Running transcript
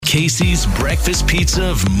Casey's breakfast pizza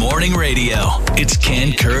of morning radio. It's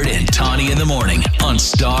Ken, Kurt, and Tawny in the morning on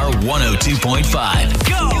Star 102.5.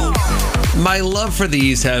 Go! My love for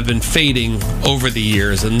these have been fading over the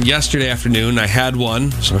years, and yesterday afternoon I had one.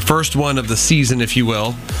 It's my first one of the season, if you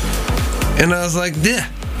will. And I was like, I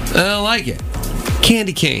don't like it.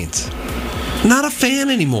 Candy canes. Not a fan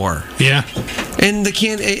anymore. Yeah. And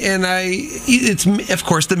it's of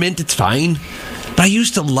course the mint, it's fine. But I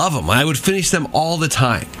used to love them. I would finish them all the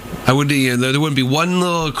time. There wouldn't be one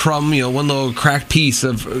little crumb, one little cracked piece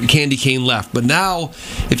of candy cane left. But now,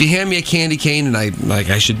 if you hand me a candy cane and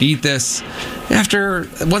I should eat this,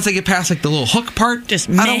 once I get past the little hook part,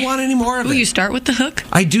 I don't want any more of it. Will you start with the hook?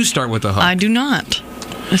 I do start with the hook. I do not.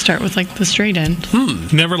 I start with the straight end.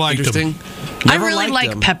 Never liked them. I really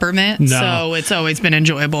like peppermint, so it's always been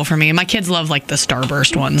enjoyable for me. My kids love the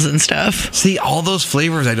Starburst ones and stuff. See, all those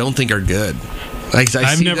flavors I don't think are good.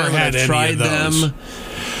 I've never had any of those.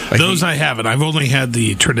 Those I haven't. I've only had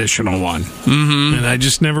the traditional one. Mm-hmm. And I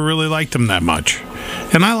just never really liked them that much.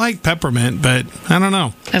 And I like peppermint, but I don't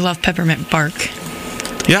know. I love peppermint bark.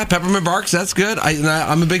 Yeah, peppermint barks, that's good.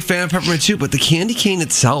 I'm a big fan of peppermint too, but the candy cane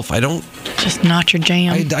itself, I don't... Just not your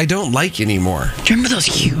jam. I don't like anymore. Do you remember those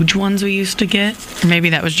huge ones we used to get? Or maybe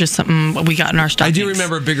that was just something we got in our stockings. I do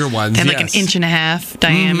remember bigger ones, They had an inch and a half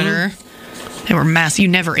diameter. Mm-hmm. They were massive. You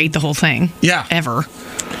never ate the whole thing. Yeah. Ever.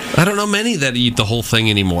 I don't know many that eat the whole thing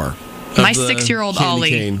anymore. My 6-year-old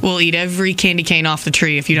Ollie will eat every candy cane off the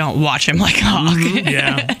tree if you don't watch him like a hawk.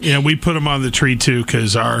 Mm-hmm. Yeah, we put them on the tree too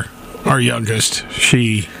because our youngest,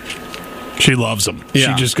 she loves them.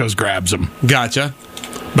 Yeah. She just goes grabs them. Gotcha.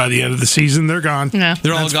 By the end of the season, they're gone. Yeah.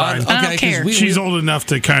 They're all gone? Fine. I don't care. She's old enough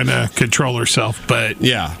to kind of control herself, but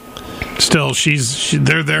yeah, still,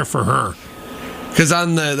 they're there for her. Because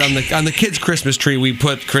on the kids' Christmas tree, we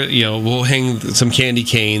put we'll hang some candy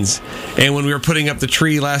canes, and when we were putting up the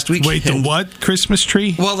tree last week, wait, the what Christmas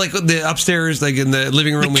tree? Well, the upstairs, in the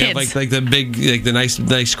living room, we have the big, the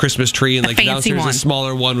nice Christmas tree, and downstairs a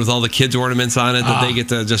smaller one with all the kids' ornaments on it that they get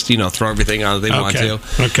to just throw everything on if they want to.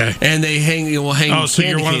 Okay. And we'll hang. Oh, so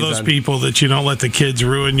you're one of those people that you don't let the kids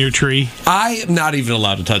ruin your tree? I am not even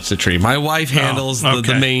allowed to touch the tree. My wife handles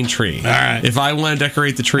the main tree. All right. If I want to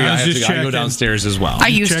decorate the tree, I go downstairs as well. I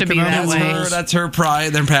used to be that way. That's her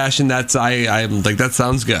pride, their passion. I'm like, that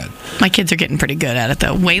sounds good. My kids are getting pretty good at it,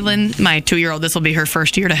 though. Waylon, my 2-year-old, this will be her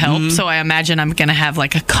first year to help, so I imagine I'm going to have a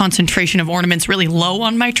concentration of ornaments really low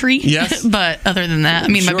on my tree. Yes. But other than that,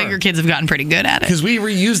 my bigger kids have gotten pretty good at it. Because we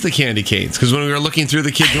reuse the candy canes. Because when we were looking through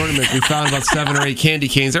the kids' ornaments, we found about 7 or 8 candy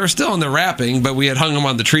canes that were still in the wrapping, but we had hung them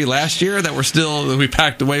on the tree last year that we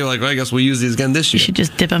packed away. We're like, I guess we'll use these again this year. You should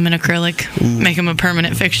just dip them in acrylic, make them a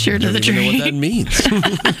permanent fixture to the tree. I don't even know what that means.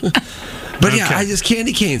 But yeah,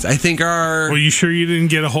 candy canes, I think are... Well, you sure you didn't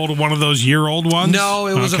get a hold of one of those year-old ones? No,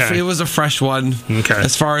 it was a fresh one. Okay.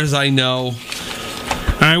 As far as I know. All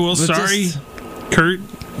right, well, sorry, Kurt,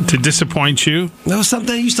 to disappoint you. That was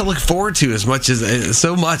something I used to look forward to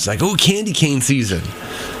so much. Candy cane season.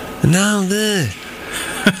 No,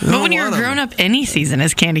 but when you're a grown-up, any season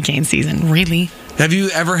is candy cane season, really. Have you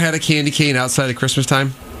ever had a candy cane outside of Christmas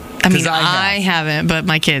time? I haven't, but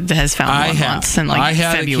my kid has found one once in I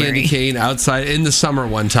had February. a candy cane outside in the summer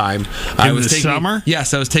one time. Summer?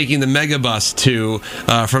 Yes, I was taking the megabus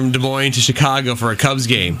from Des Moines to Chicago for a Cubs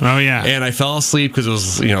game. Oh, yeah. And I fell asleep because it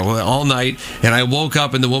was all night, and I woke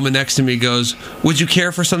up and the woman next to me goes, "Would you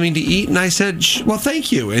care for something to eat?" And I said, "Well,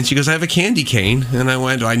 thank you." And she goes, "I have a candy cane." And I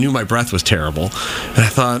went, I knew my breath was terrible. And I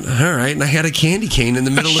thought, all right, and I had a candy cane in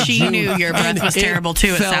the middle of June. She knew your breath was terrible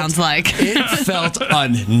too, it sounds like. It felt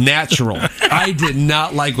unnatural. I did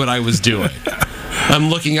not like what I was doing. I'm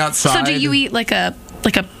looking outside. So do you eat like a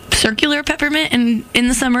circular peppermint in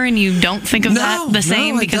the summer and you don't think of that the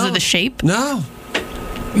same because of the shape? No.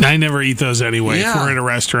 I never eat those anyway. Yeah. If we're in a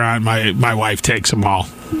restaurant, my wife takes them all.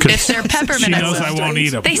 If they're peppermint, she knows I won't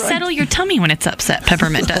eat them. They settle your tummy when it's upset.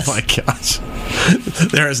 Peppermint does. Oh my gosh.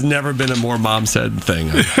 There has never been a more mom said thing.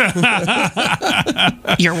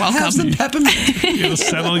 You're welcome. Have some peppermint. It'll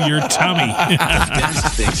settle your tummy. The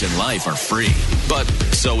best things in life are free, but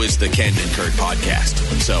so is the Ken and Kurt podcast.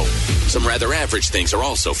 So some rather average things are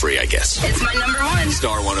also free, I guess. It's my number one.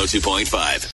 Star 102.5.